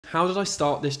How did I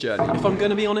start this journey? If I'm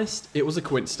gonna be honest, it was a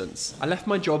coincidence. I left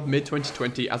my job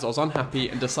mid-2020 as I was unhappy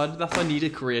and decided that I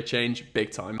needed career change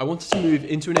big time. I wanted to move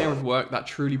into an area of work that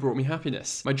truly brought me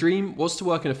happiness. My dream was to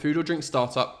work in a food or drink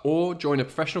startup or join a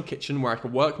professional kitchen where I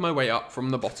could work my way up from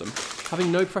the bottom.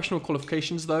 Having no professional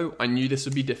qualifications though, I knew this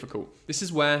would be difficult. This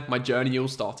is where my journey all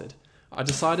started. I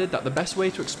decided that the best way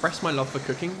to express my love for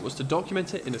cooking was to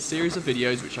document it in a series of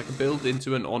videos which I could build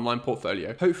into an online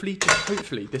portfolio. Hopefully, just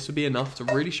hopefully, this would be enough to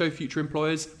really show future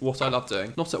employers what I love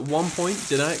doing. Not at one point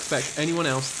did I expect anyone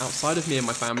else outside of me and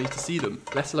my family to see them,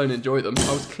 let alone enjoy them.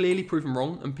 I was clearly proven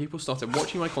wrong and people started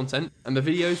watching my content and the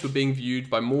videos were being viewed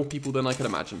by more people than I could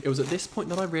imagine. It was at this point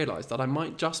that I realised that I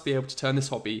might just be able to turn this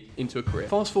hobby into a career.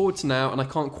 Fast forward to now and I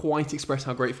can't quite express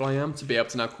how grateful I am to be able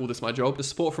to now call this my job. The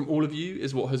support from all of you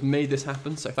is what has made this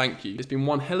happen, so thank you. It's been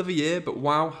one hell of a year, but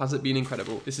wow, has it been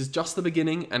incredible. This is just the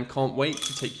beginning and can't wait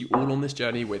to take you all on this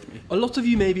journey with me. A lot of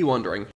you may be wondering,